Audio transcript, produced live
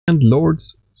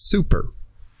Landlord's Super.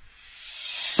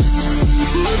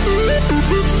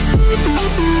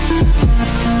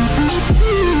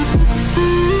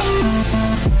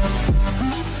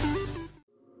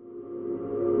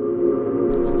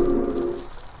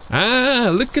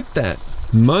 Ah, look at that.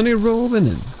 Money rolling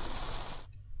in.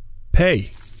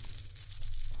 Pay.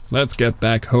 Let's get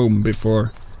back home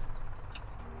before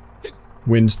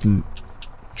Winston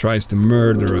tries to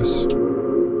murder us.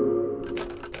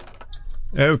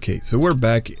 Okay, so we're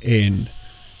back in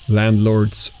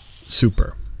Landlord's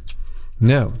Super.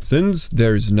 Now, since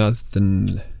there's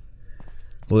nothing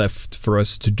left for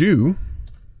us to do,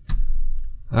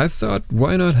 I thought,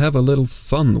 why not have a little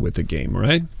fun with the game,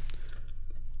 right?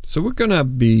 So we're gonna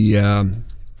be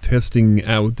testing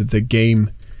out the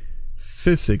game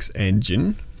physics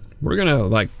engine. We're gonna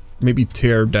like maybe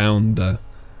tear down the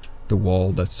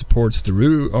wall that supports the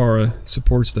roof or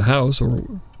supports the house or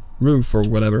roof or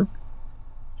whatever.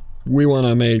 We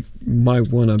might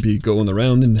wanna be going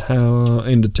around in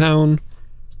the town,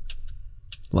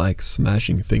 like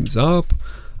smashing things up.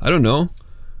 I don't know.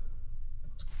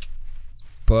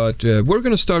 But we're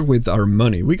gonna start with our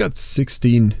money. We got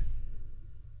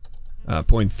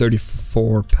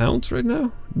 16.34 pounds right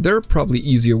now. There are probably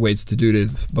easier ways to do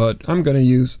this, but I'm gonna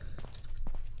use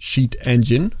sheet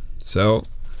engine. So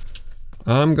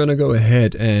I'm gonna go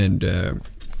ahead and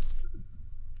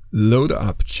load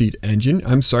up sheet engine.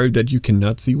 I'm sorry that you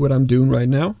cannot see what I'm doing right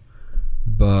now,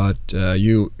 but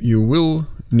you will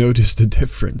notice the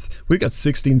difference. We got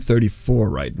 1634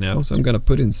 right now, so I'm gonna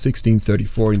put in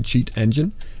 1634 in sheet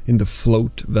engine in the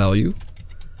float value,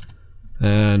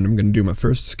 and I'm gonna do my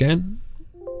first scan,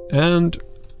 and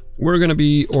we're gonna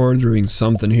be ordering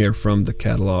something here from the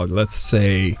catalog. Let's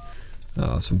say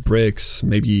some bricks,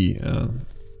 maybe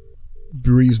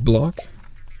breeze block.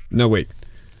 No, wait,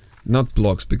 not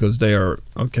blocks, because they are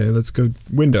okay. Let's go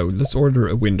window. Let's order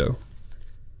a window,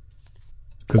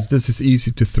 because this is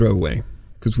easy to throw away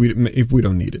if we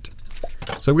don't need it.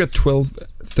 So we got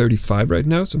 1235 right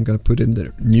now, so I'm gonna put in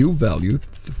the new value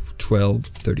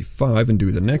 1235 and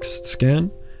do the next scan,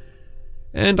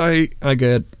 and I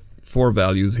get 4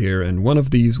 values here, and one of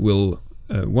these will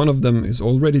one of them is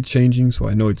already changing, so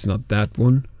I know it's not that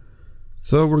one.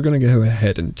 So we're gonna go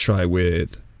ahead and try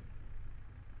with,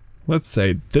 let's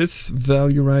say, this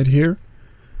value right here.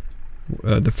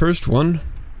 The first one,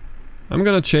 I'm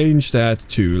gonna change that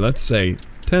to, let's say,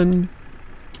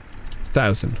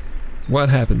 10,000. What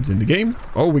happens in the game?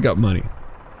 Oh, we got money.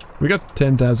 We got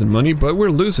 10,000 money, but we're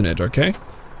losing it, okay?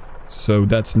 So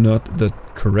that's not the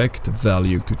correct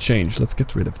value to change. Let's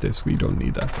get rid of this. We don't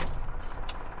need that.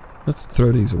 Let's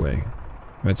throw these away.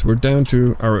 Right, so we're down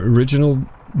to our original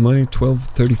money,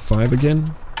 1235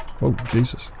 again. Oh,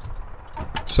 Jesus.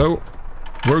 So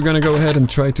we're gonna go ahead and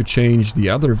try to change the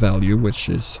other value, which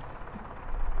is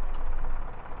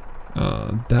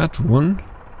that one.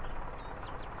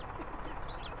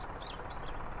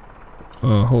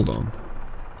 Hold on.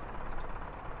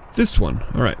 This one.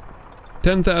 All right.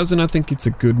 10,000. I think it's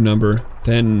a good number.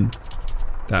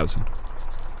 10,000.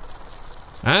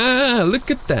 Ah, look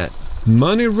at that.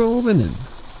 Money rolling in.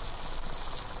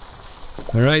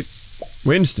 All right,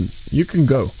 Winston, you can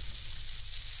go.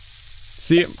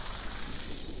 See ya.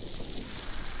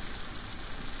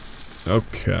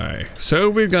 Okay,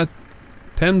 so we've got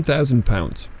 10,000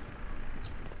 pounds.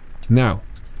 Now,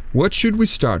 what should we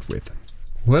start with?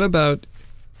 What about,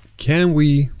 can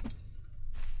we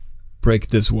break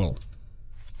this wall?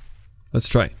 Let's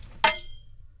try.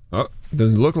 Oh,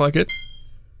 doesn't look like it.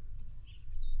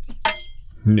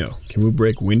 No. Can we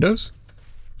break windows?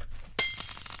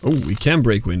 Oh, we can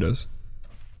break windows.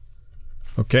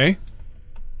 Okay.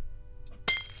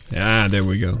 Ah, there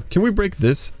we go. Can we break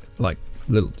this, like,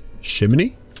 little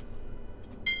chimney?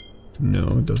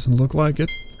 No, it doesn't look like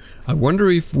it. I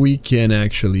wonder if we can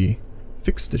actually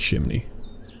fix the chimney.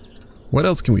 What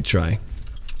else can we try?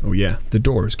 Oh yeah, the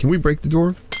doors. Can we break the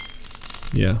door?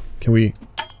 Yeah. Can we,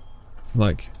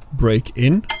 like, break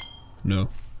in? No.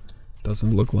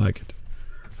 Doesn't look like it.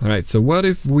 Alright, so what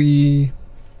if we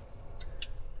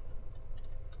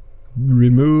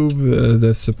remove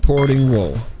the supporting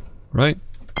wall, right?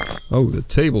 Oh, the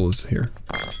table is here.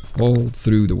 All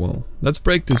through the wall. Let's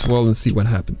break this wall and see what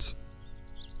happens.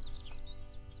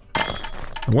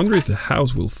 I wonder if the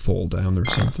house will fall down or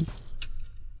something.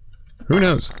 Who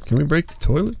knows? Can we break the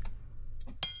toilet?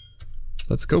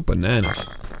 Let's go bananas.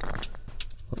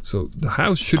 So the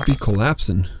house should be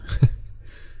collapsing.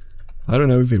 I don't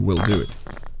know if it will do it.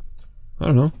 I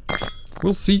don't know.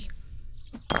 We'll see.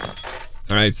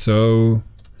 Alright, so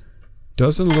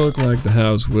doesn't look like the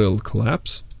house will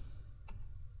collapse.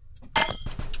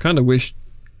 Kinda wish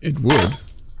it would.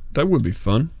 That would be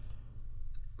fun.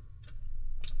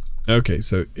 Okay,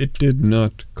 so it did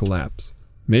not collapse.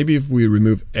 Maybe if we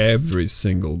remove every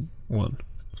single one.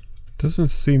 Doesn't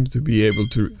seem to be able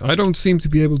to... I don't seem to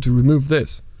be able to remove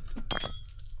this.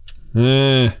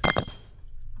 Yeah.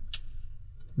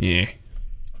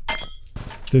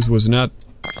 This was not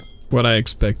what I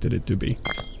expected it to be.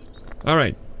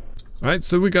 Alright. Alright,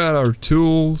 so we got our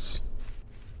tools.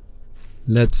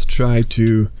 Let's try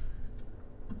to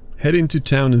head into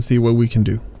town and see what we can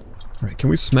do. Alright, can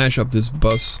we smash up this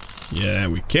bus? Yeah,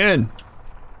 we can!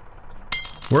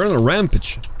 We're on a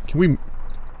rampage. Can we...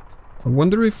 I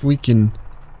wonder if we can...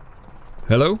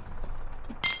 Hello?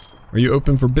 Are you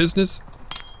open for business?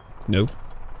 No.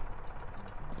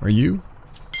 Are you?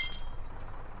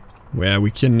 Well,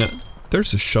 we cannot...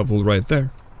 There's a shovel right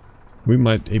there. We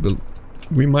might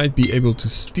be able to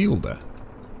steal that.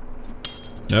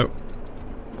 No.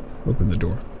 Open the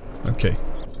door. Okay.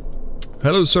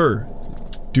 Hello, sir.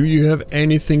 Do you have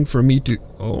anything for me to...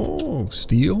 Oh,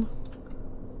 steal?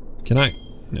 Can I?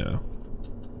 No.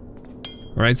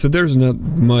 Alright, so there's not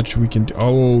much we can do.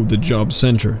 Oh, the job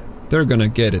center. They're gonna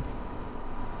get it.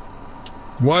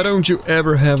 Why don't you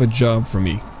ever have a job for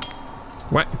me?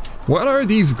 What are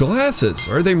these glasses?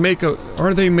 Are they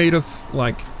made of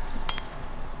like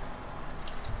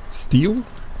steel?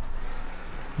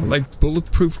 Or like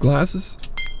bulletproof glasses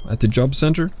at the job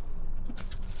center?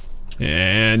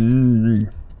 And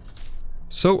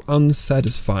so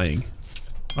unsatisfying.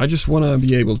 I just want to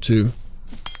be able to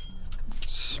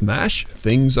smash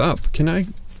things up. Can I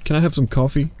have some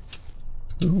coffee?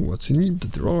 Oh, what's in the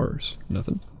drawers?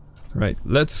 Nothing. Alright,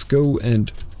 let's go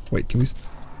and... Wait, can we...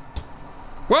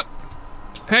 What?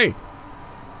 Hey!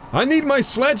 I need my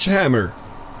sledgehammer!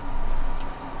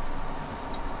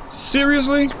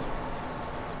 Seriously?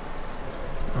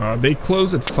 They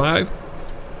close at 5?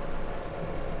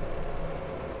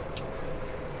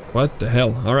 What the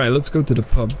hell? Alright, let's go to the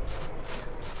pub.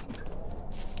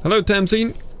 Hello,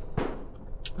 Tamsin.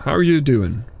 How are you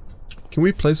doing? Can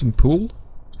we play some pool?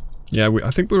 Yeah,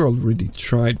 I think we already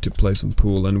tried to play some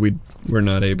pool and we're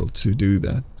not able to do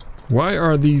that. Why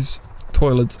are these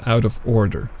toilets out of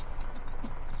order?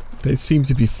 They seem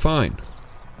to be fine.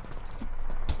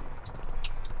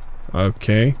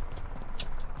 Okay.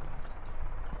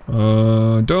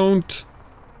 Don't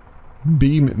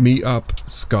beam me up,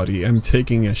 Scotty. I'm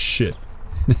taking a shit.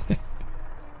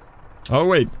 Oh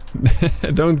wait,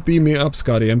 don't beam me up,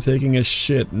 Scotty. I'm taking a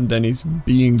shit, and then he's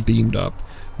being beamed up.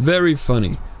 Very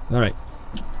funny. Alright.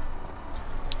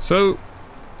 So...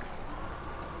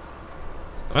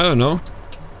 I don't know.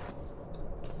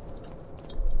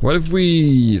 What if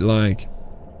we, like...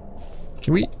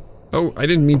 Can we... Oh, I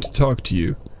didn't mean to talk to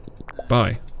you.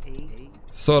 Bye.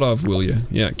 Sod off, will you?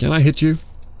 Yeah, can I hit you?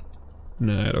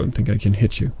 No, I don't think I can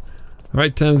hit you.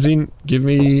 Alright, Tamsin, give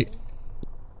me...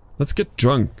 Let's get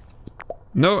drunk.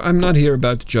 No, I'm not here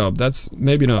about the job. That's...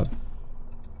 maybe not.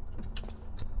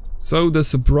 So, the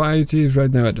sobriety is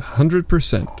right now at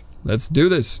 100%. Let's do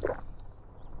this.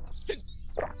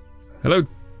 Hello,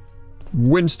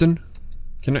 Winston.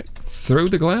 Can I throw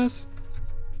the glass?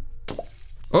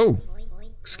 Oh,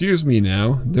 excuse me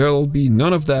now. There'll be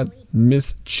none of that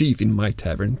mischief in my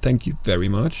tavern. Thank you very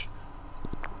much.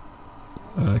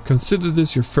 Consider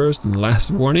this your first and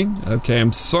last warning. Okay,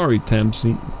 I'm sorry,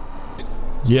 Tamsin.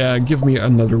 Yeah, give me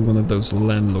another one of those,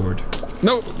 Landlord.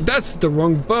 No, that's the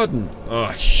wrong button.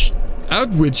 Oh, out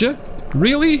with ya?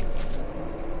 Really?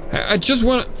 I just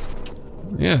wanna...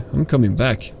 Yeah, I'm coming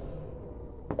back.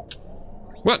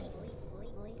 What?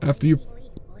 After you...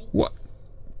 What?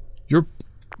 You're...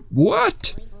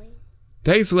 What?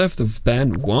 Days left of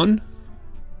band 1?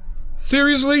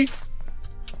 Seriously?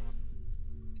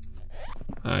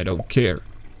 I don't care.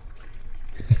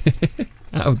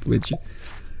 Out with you.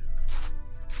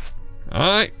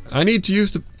 I need to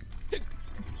use the...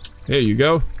 Here you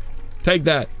go. Take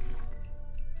that.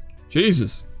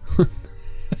 Jesus.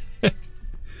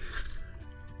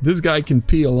 This guy can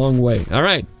pee a long way.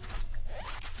 Alright.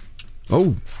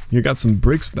 Oh, you got some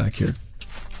bricks back here.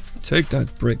 Take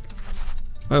that brick.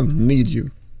 I don't need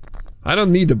you. I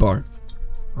don't need the bar.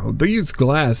 Oh, these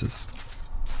glasses.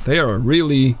 They are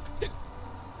really...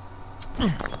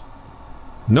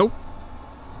 Nope.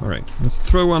 Alright, let's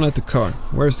throw one at the car.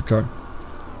 Where's the car?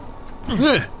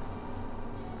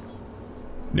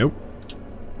 Nope.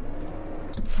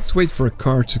 Let's wait for a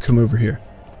car to come over here.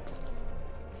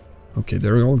 Okay,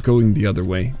 they're all going the other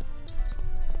way.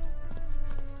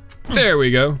 There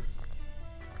we go.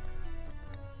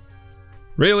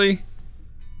 Really?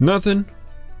 Nothing?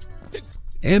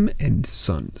 M and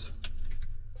Sons.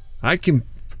 I can...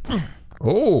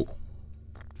 Oh!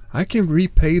 I can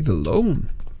repay the loan.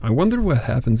 I wonder what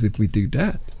happens if we do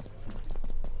that.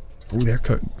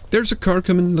 Oh, there's a car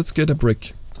coming. Let's get a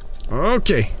brick.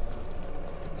 Okay.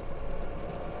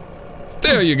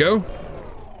 There you go.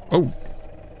 Oh.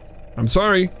 I'm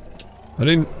sorry. I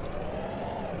didn't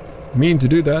mean to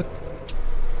do that.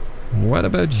 What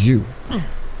about you?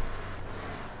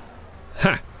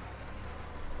 Ha!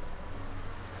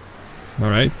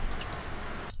 Alright.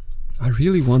 I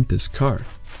really want this car.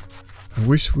 I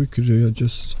wish we could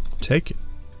just take it.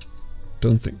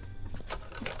 Don't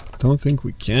think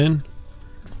we can.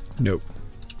 Nope.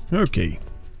 Okay.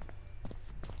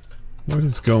 What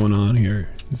is going on here?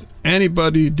 Is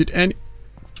anybody... Did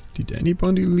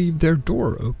anybody leave their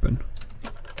door open?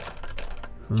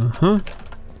 Uh-huh.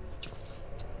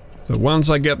 So once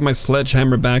I get my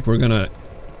sledgehammer back, we're gonna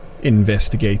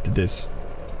investigate this.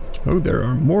 Oh, there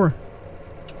are more.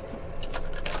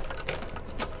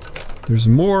 There's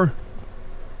more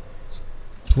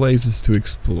places to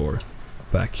explore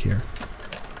back here.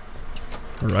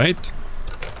 Alright.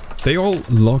 They all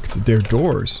locked their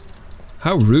doors.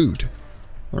 How rude.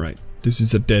 Alright, this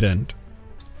is a dead end.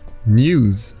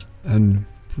 News and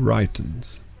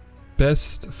Brightons.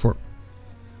 Best for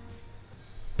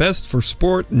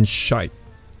sport and shite.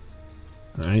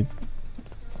 Alright.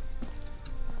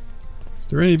 Is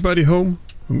there anybody home?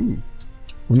 Ooh.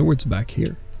 Wonder what's back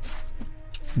here.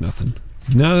 Nothing.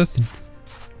 Nothing.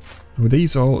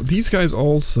 Oh, these guys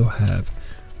also have.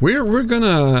 We're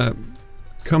gonna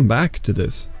come back to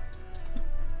this.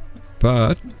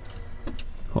 But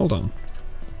hold on.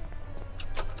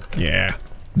 Yeah.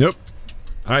 Nope.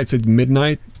 Alright, so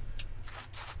midnight.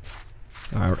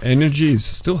 Our energy is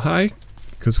still high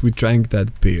because we drank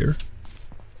that beer.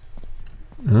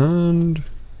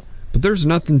 But there's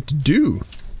nothing to do.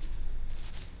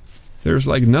 There's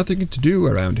like nothing to do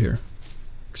around here.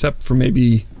 Except for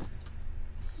maybe,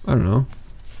 I don't know,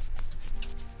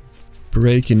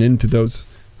 breaking into those.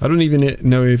 I don't even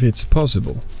know if it's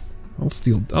possible.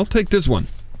 I'll take this one.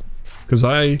 Because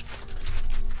I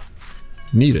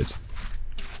need it.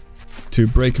 To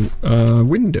break a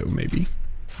window, maybe.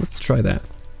 Let's try that.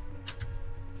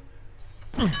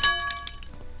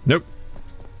 Nope.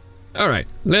 Alright,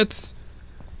 let's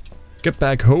get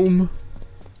back home.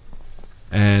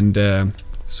 And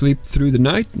sleep through the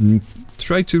night and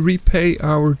try to repay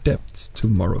our debts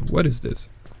tomorrow. What is this?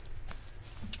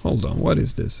 Hold on, what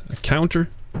is this? A counter?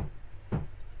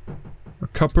 A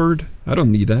cupboard? I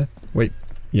don't need that. Wait,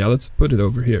 yeah, let's put it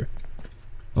over here.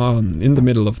 In the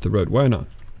middle of the road, why not?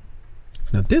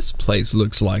 Now this place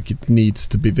looks like it needs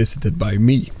to be visited by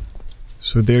me.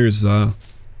 So there's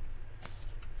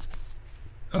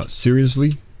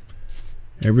seriously?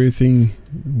 Everything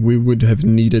we would have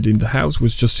needed in the house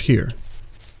was just here.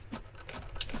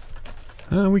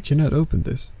 We cannot open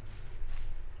this.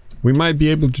 We might be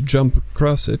able to jump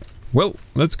across it. Well,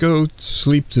 let's go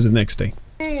sleep to the next day.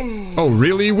 Oh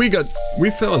really? We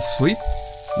fell asleep?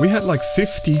 We had like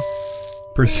 50%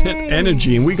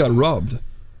 energy and we got robbed.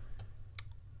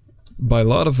 By a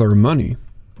lot of our money.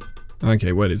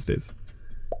 Okay, what is this?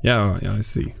 Yeah, I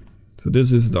see. So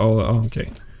this is all... Oh,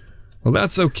 okay. Well,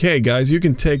 that's okay, guys. You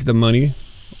can take the money.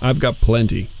 I've got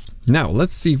plenty. Now,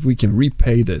 let's see if we can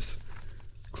repay this.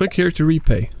 Click here to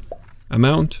repay.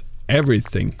 Amount,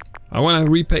 everything. I want to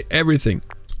repay everything.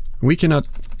 We cannot,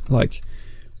 like...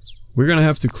 We're gonna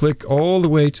have to click all the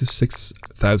way to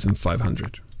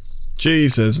 6,500.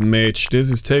 Jesus, Mitch,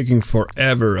 this is taking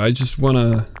forever. I just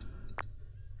wanna...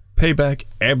 pay back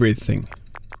everything.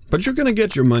 But you're gonna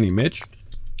get your money, Mitch.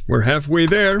 We're halfway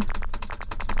there.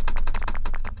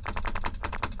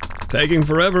 Taking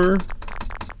forever.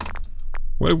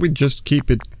 What if we just keep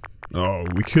it? Oh,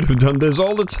 we could have done this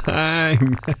all the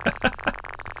time.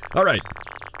 Alright.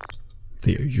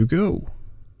 There you go.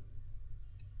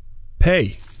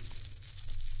 Pay.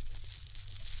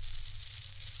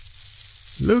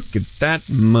 Look at that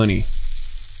money.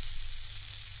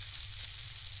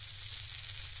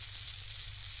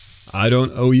 I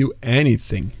don't owe you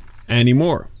anything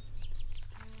anymore.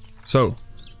 So,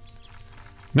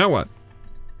 now what?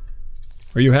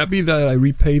 Are you happy that I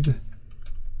repaid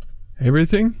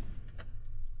everything?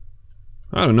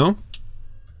 I don't know.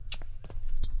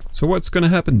 So what's gonna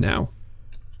happen now?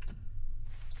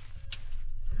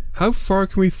 How far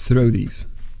can we throw these?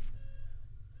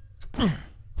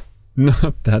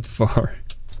 Not that far.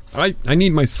 I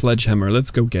need my sledgehammer.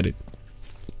 Let's go get it.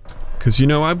 Because, you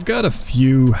know, I've got a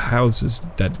few houses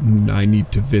that I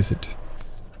need to visit.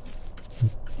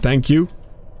 Thank you.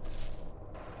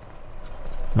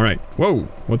 Alright. Whoa.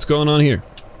 What's going on here?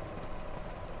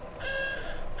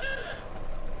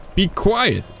 Be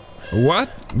quiet.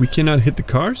 What? We cannot hit the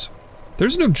cars?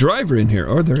 There's no driver in here.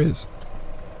 Or there is.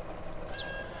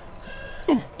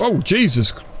 Oh,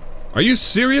 Jesus. Are you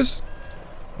serious?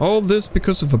 All this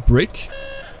because of a brick?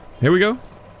 Here we go.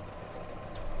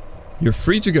 You're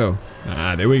free to go.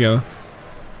 Ah, there we go.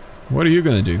 What are you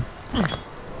gonna do?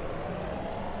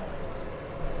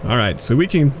 Alright, so we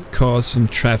can cause some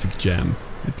traffic jam,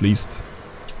 at least.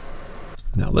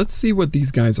 Now, let's see what these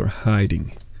guys are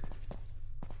hiding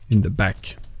in the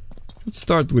back. Let's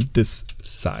start with this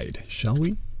side, shall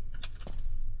we?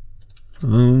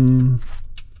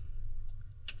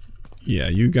 Yeah,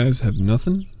 you guys have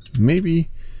nothing. Maybe...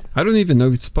 I don't even know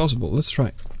if it's possible. Let's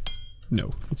try.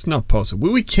 No, it's not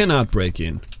possible. We cannot break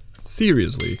in.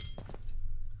 Seriously.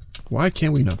 Why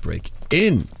can we not break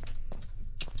in?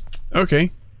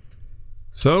 Okay.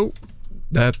 So,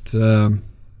 that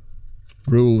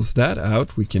rules that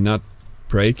out. We cannot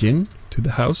break in to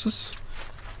the houses.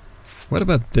 What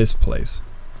about this place?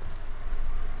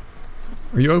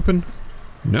 Are you open?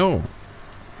 No.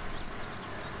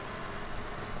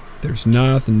 There's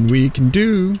nothing we can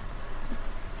do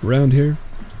around here.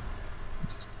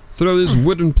 Let's throw this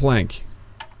wooden plank.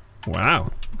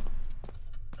 Wow.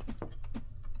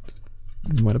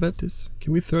 What about this?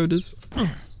 Can we throw this?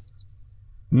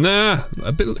 Nah,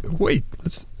 a bit. Wait,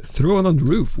 let's throw it on the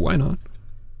roof. Why not?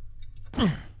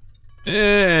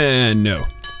 No.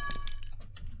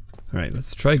 Alright,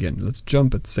 let's try again. Let's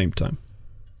jump at the same time.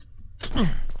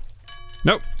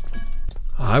 Nope.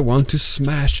 I want to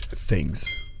smash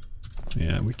things.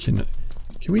 Yeah, we cannot.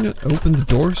 Can we not open the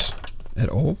doors at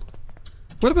all?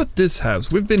 What about this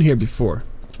house? We've been here before.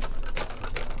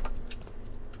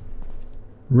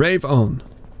 Rave on.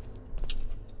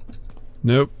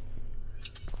 Nope.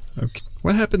 Okay.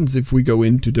 What happens if we go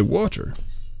into the water?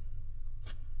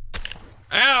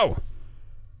 Ow!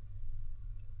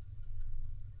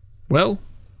 Well.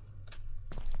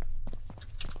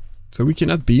 So we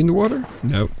cannot be in the water?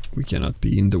 No, we cannot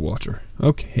be in the water.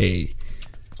 Okay.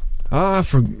 I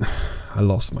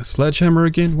lost my sledgehammer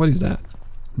again. What is that?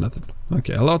 Nothing.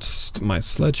 Okay, I lost my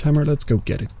sledgehammer. Let's go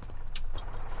get it.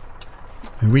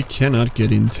 And we cannot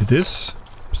get into this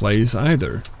place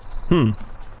either.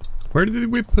 Where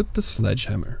did we put the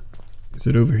sledgehammer? Is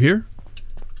it over here?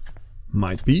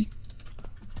 Might be.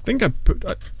 I think I put...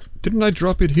 didn't I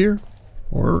drop it here?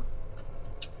 Or...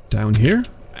 down here?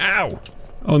 Ow!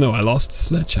 Oh no, I lost the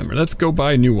sledgehammer. Let's go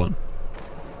buy a new one.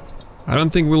 I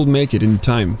don't think we'll make it in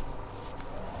time.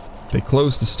 They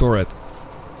closed the store at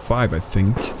 5, I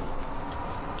think.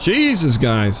 Jesus,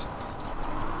 guys!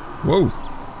 Whoa.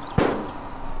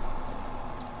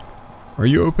 Are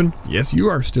you open? Yes, you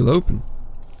are still open.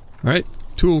 Alright,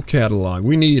 tool catalog.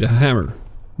 We need a hammer.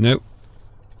 Nope.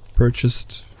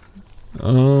 Purchased.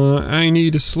 I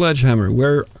need a sledgehammer.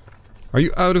 Where... Are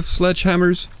you out of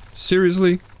sledgehammers?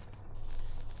 Seriously?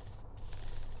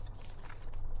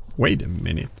 Wait a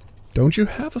minute. Don't you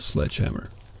have a sledgehammer?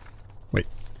 Wait,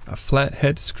 a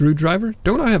flathead screwdriver?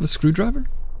 Don't I have a screwdriver?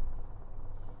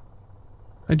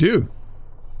 I do.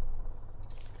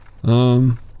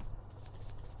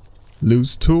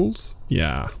 Loose tools?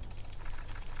 Yeah.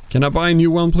 Can I buy a new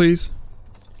one, please?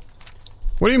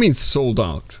 What do you mean sold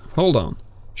out? Hold on.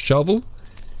 Shovel?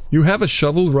 You have a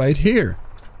shovel right here.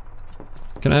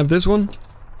 Can I have this one?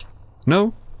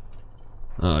 No?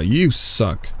 You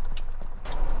suck.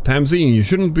 Tamzine, you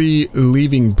shouldn't be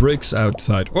leaving bricks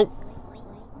outside. Oh!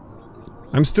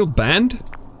 I'm still banned?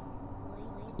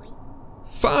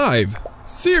 5!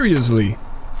 Seriously?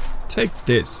 Take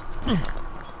this.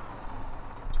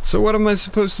 So what am I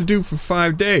supposed to do for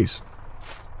 5 days?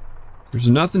 There's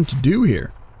nothing to do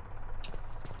here.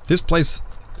 This place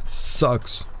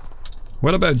sucks.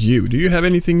 What about you? Do you have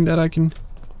anything that I can...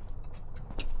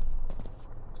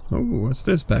 Oh, what's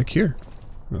this back here?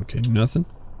 Okay, nothing.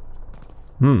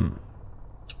 I'm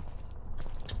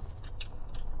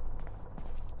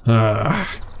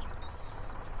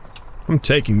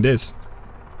taking this.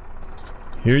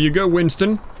 Here you go,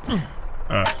 Winston.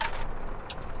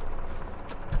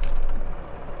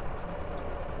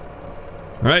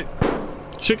 Alright.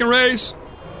 Chicken race!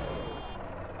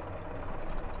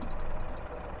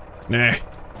 Nah.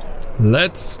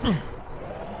 Let's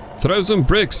throw some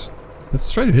bricks.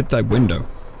 Let's try to hit that window.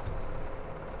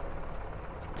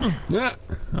 Yeah.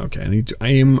 Okay, I need to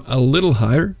aim a little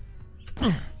higher.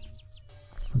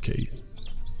 Okay.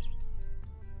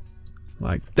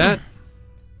 Like that.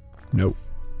 Nope.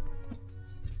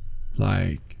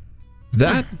 Like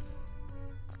that.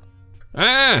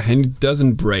 Ah, and it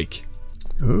doesn't break.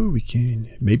 Oh, we can...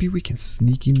 Maybe we can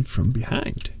sneak in from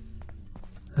behind.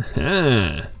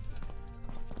 Aha.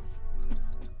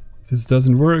 This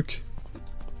doesn't work.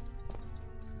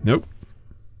 Nope.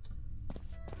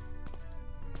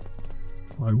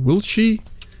 Why will she?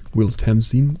 Will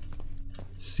Tamzine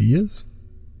see us?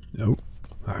 No.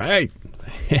 Alright.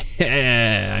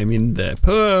 I'm in the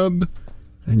pub.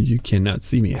 And you cannot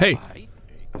see me. Hey!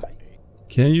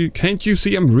 Can't you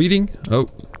see I'm reading? Oh,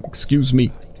 excuse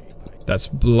me. That's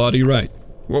bloody right.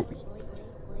 Whoa.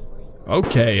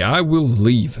 Okay, I will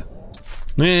leave.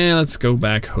 Let's go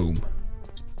back home.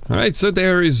 Alright, so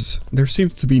there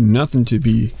seems to be nothing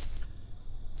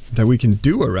that we can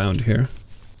do around here.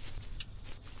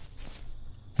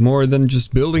 More than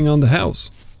just building on the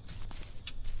house.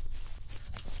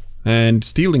 And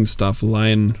stealing stuff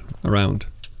lying around.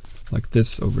 Like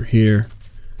this over here.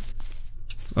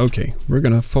 Okay, we're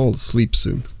gonna fall asleep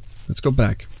soon. Let's go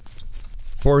back.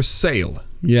 For sale.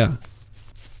 Yeah.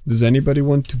 Does anybody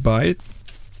want to buy it?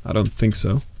 I don't think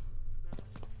so.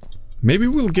 Maybe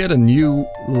we'll get a new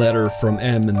letter from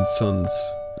M & Sons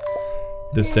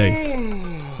this day.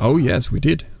 Oh yes, we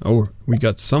did. Oh, we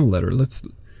got some letter.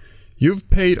 You've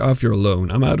paid off your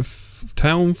loan. I'm out of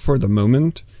town for the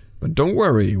moment, but don't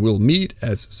worry, we'll meet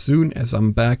as soon as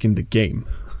I'm back in the game.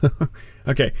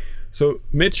 Okay, so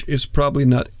Mitch is probably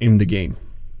not in the game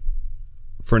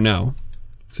for now,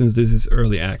 since this is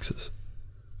early access.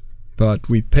 But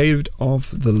we paid off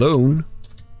the loan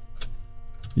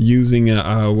using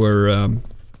our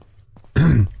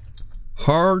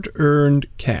hard-earned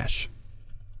cash,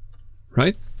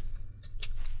 right?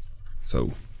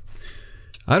 So,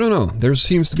 I don't know, there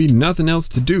seems to be nothing else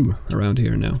to do around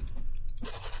here now.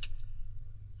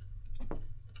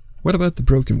 What about the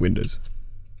broken windows?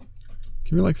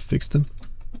 Can we like fix them?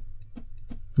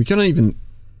 We cannot even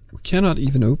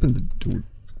open the door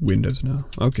windows now.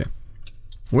 Okay.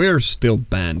 We're still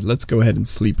banned. Let's go ahead and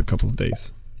sleep a couple of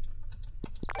days.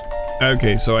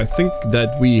 Okay, so I think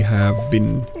that we have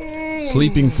been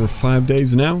sleeping for 5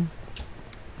 days now.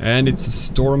 And it's a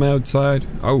storm outside.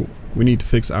 Oh, we need to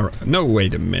fix our... No,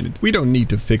 wait a minute. We don't need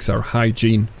to fix our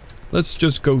hygiene. Let's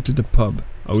just go to the pub.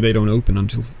 Oh, they don't open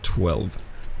until 12.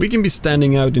 We can be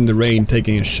standing out in the rain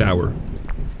taking a shower.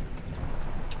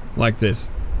 Like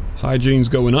this. Hygiene's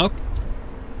going up.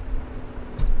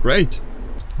 Great.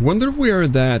 Wonder where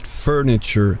that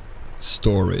furniture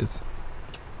store is.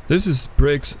 This is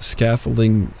bricks,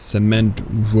 scaffolding, cement,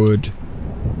 wood,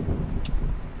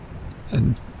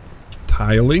 and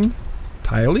tiling?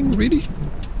 Tiling, really?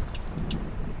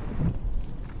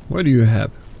 What do you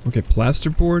have? Okay,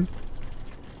 plasterboard.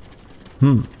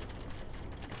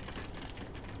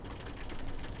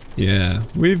 Yeah,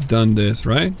 we've done this,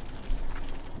 right?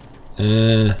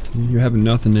 You have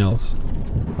nothing else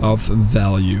of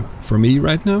value for me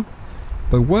right now.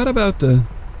 But what about the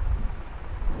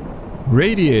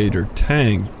radiator,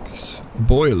 tanks,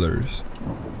 boilers?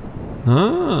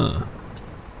 Ah.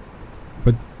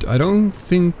 But I don't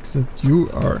think that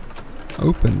you are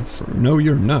open for... No,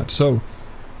 you're not. So,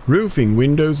 roofing,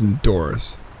 windows and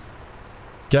doors.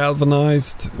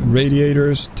 Galvanized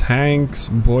radiators, tanks,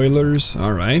 boilers.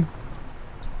 Alright.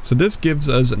 So this gives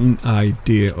us an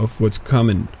idea of what's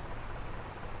coming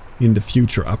in the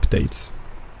future updates.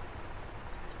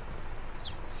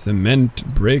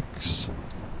 Cement, bricks,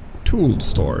 tool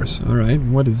stores. Alright,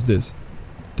 what is this?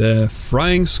 The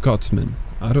Frying Scotsman.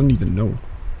 I don't even know.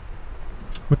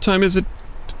 What time is it?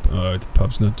 The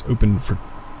pub's not open for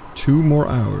 2 more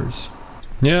hours.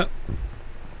 Yeah.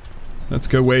 Let's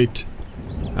go wait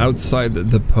outside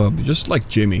the pub, just like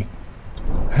Jimmy.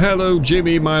 Hello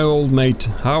Jimmy, my old mate.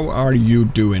 How are you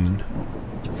doing?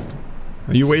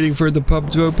 Are you waiting for the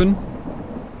pub to open?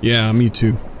 Yeah, me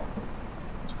too.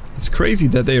 It's crazy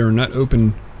that they are not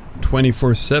open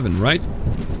 24/7, right?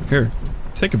 Here,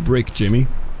 take a break, Jimmy.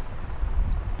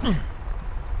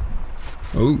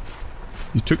 Oh,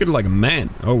 you took it like a man.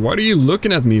 Oh, why are you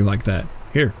looking at me like that?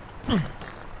 Here.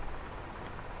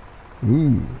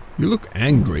 Ooh, you look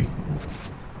angry.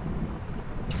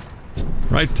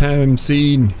 Right time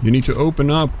scene, you need to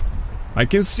open up. I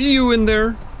can see you in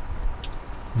there.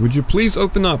 Would you please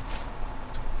open up?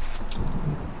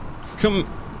 Come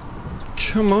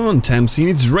on, Tamsin,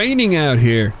 it's raining out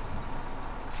here.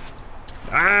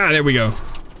 Ah, there we go.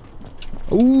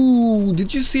 Ooh,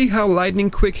 did you see how lightning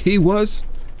quick he was?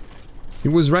 He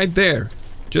was right there,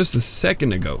 just a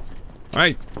second ago.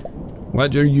 Alright,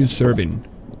 what are you serving?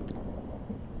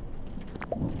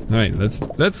 Alright,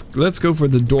 let's go for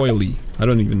the doily. I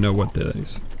don't even know what that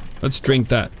is. Let's drink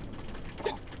that.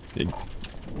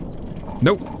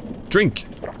 Nope, drink.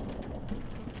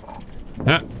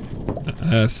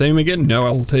 Same again. Now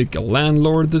I'll take a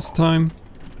Landlord this time.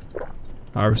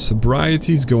 Our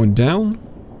sobriety's going down.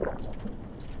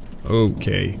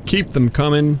 Okay, keep them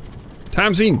coming.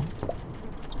 Tamsin!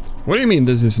 What do you mean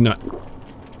this is not...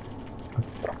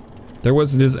 There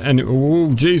was this and...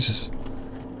 Oh, Jesus.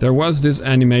 There was this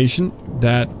animation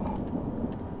that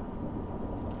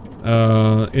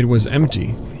it was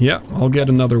empty. Yeah, I'll get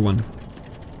another one.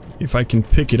 If I can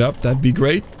pick it up, that'd be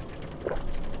great.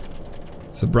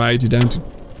 Sobriety down to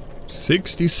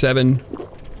 67.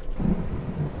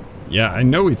 Yeah, I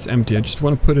know it's empty. I just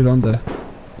want to put it on the...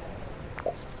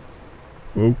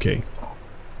 Okay.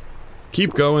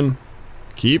 Keep going.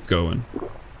 Keep going.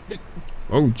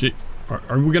 Oh, gee.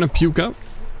 Are we gonna puke up?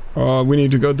 We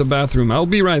need to go to the bathroom. I'll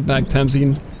be right back,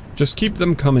 Tamsin. Just keep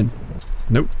them coming.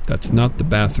 Nope, that's not the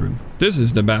bathroom. This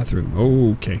is the bathroom.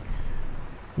 Okay.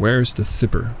 Where's the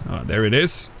zipper? Ah, there it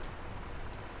is.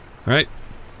 Alright.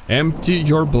 Empty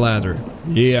your bladder.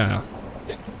 Yeah.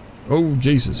 Oh,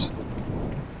 Jesus.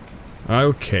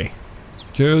 Okay.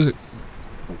 Just...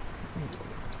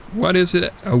 What is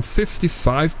it? Oh,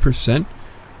 55%?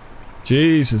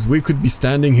 Jesus, we could be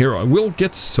standing here. We'll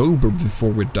get sober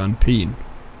before we're done peeing.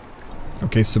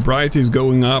 Okay, sobriety is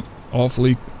going up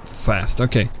awfully fast.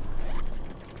 Okay.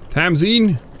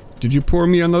 Tamsin, did you pour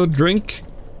me another drink?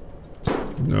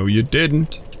 No, you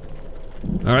didn't.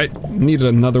 Alright, need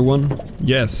another one.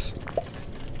 Yes.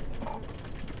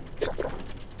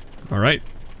 Alright.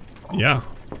 Yeah.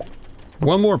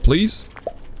 One more, please.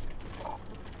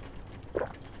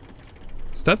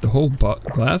 Is that the whole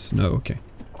glass? No, okay.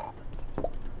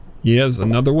 Yes,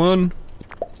 another one.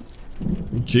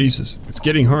 Jesus, it's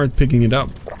getting hard picking it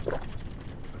up.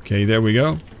 Okay, there we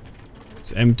go.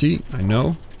 It's empty, I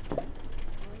know.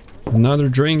 Another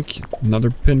drink, another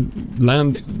pin.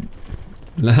 Land.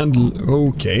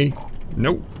 Okay.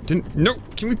 No, didn't. No,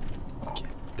 can we?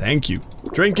 Thank you.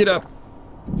 Drink it up.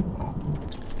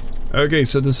 Okay,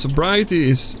 so the sobriety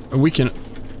is. We can.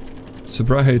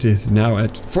 Sobriety is now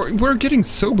at 4. We're getting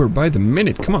sober by the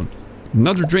minute. Come on.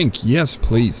 Another drink. Yes,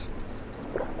 please.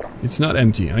 It's not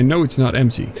empty. I know it's not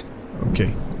empty.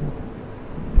 Okay.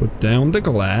 Put down the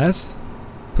glass.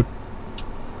 Put.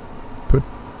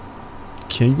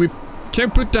 Can we?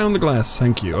 Can't put down the glass.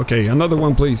 Thank you. Okay, another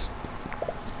one, please.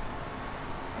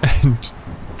 And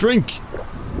drink.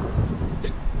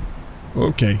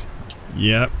 Okay.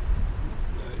 Yep.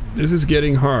 This is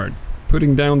getting hard.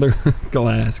 Putting down the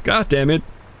glass. God damn it.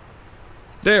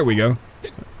 There we go.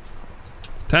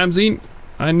 Tamsin,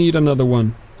 I need another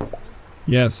one.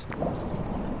 Yes.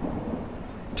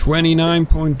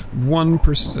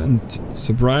 29.1%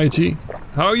 sobriety.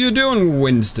 How are you doing,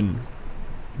 Winston?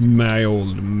 My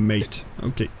old mate.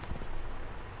 Okay.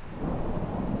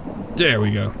 There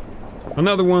we go.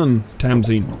 Another one,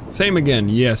 Tamsin. Same again,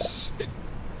 yes.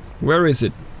 Where is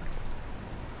it?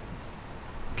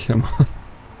 Come on.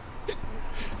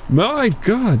 My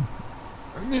God.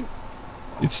 I mean,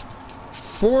 it's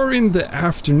 4 in the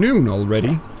afternoon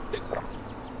already.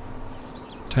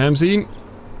 Tamsin,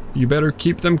 you better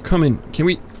keep them coming. Can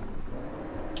we...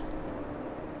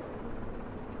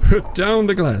 Put down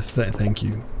the glass. Thank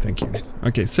you. Thank you.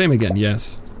 Okay, same again,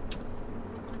 yes.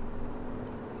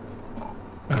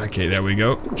 Okay, there we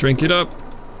go. Drink it up.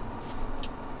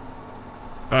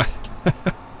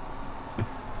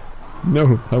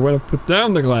 No, I want to put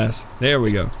down the glass. There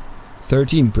we go.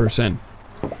 13%.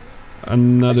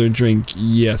 Another drink.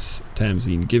 Yes,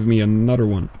 Tamsin. Give me another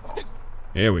one.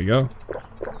 There we go.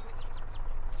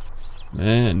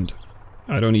 And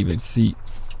I don't even see.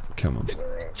 Come on.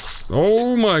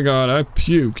 Oh my God, I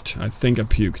puked. I think I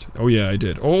puked. Oh yeah, I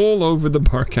did. All over the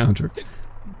bar counter.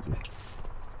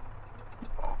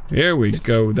 Here we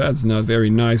go. That's not very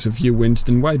nice of you,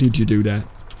 Winston. Why did you do that?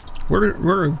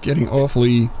 We're getting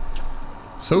awfully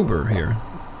sober here.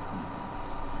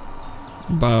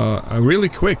 But really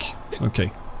quick.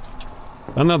 Okay.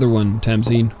 Another one,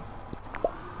 Tamsin.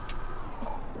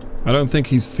 I don't think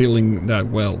he's feeling that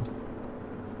well.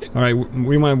 Alright,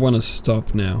 we might want to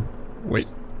stop now. Wait,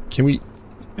 can we...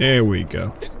 There we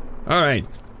go. Alright.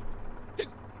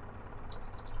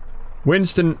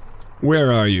 Winston,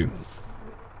 where are you?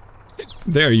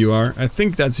 There you are. I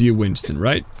think that's you, Winston,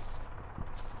 right?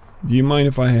 Do you mind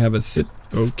if I have a sit?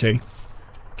 Okay.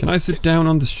 Can I sit down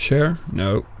on this chair?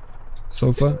 No.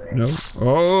 Sofa? No.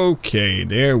 Okay,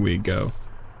 there we go.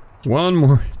 One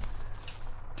more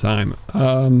time.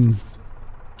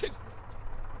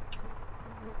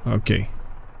 Okay.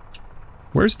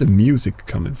 Where's the music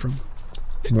coming from?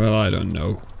 Well, I don't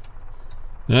know.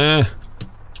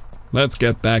 Let's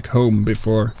get back home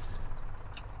before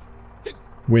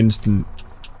Winston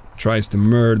tries to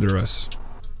murder us.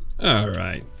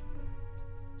 Alright.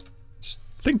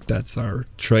 I think that's our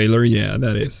trailer. Yeah,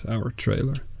 that is our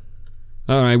trailer.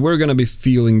 Alright, we're gonna be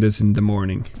feeling this in the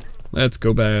morning. Let's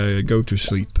go to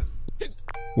sleep.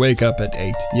 Wake up at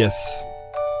 8. Yes.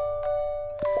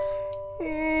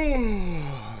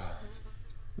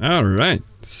 Alright,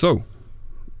 so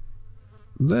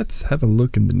let's have a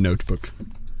look in the notebook.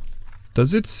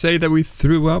 Does it say that we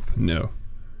threw up? No.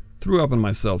 Threw up on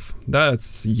myself.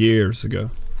 That's years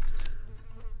ago.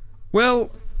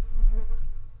 Well,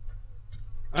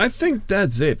 I think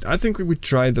that's it. I think we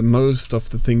tried the most of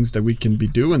the things that we can be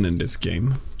doing in this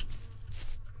game.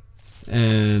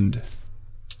 And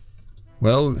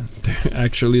well,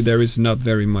 actually there is not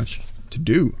very much to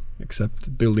do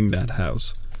except building that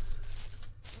house.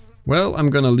 Well, I'm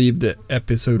gonna leave the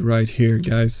episode right here,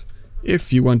 guys.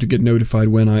 If you want to get notified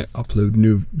when I upload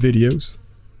new videos,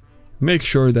 make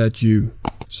sure that you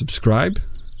subscribe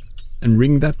and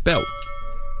ring that bell.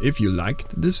 If you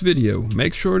liked this video,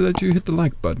 make sure that you hit the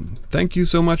like button. Thank you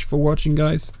so much for watching,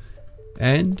 guys,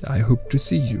 and I hope to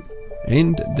see you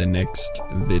in the next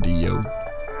video.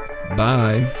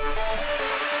 Bye.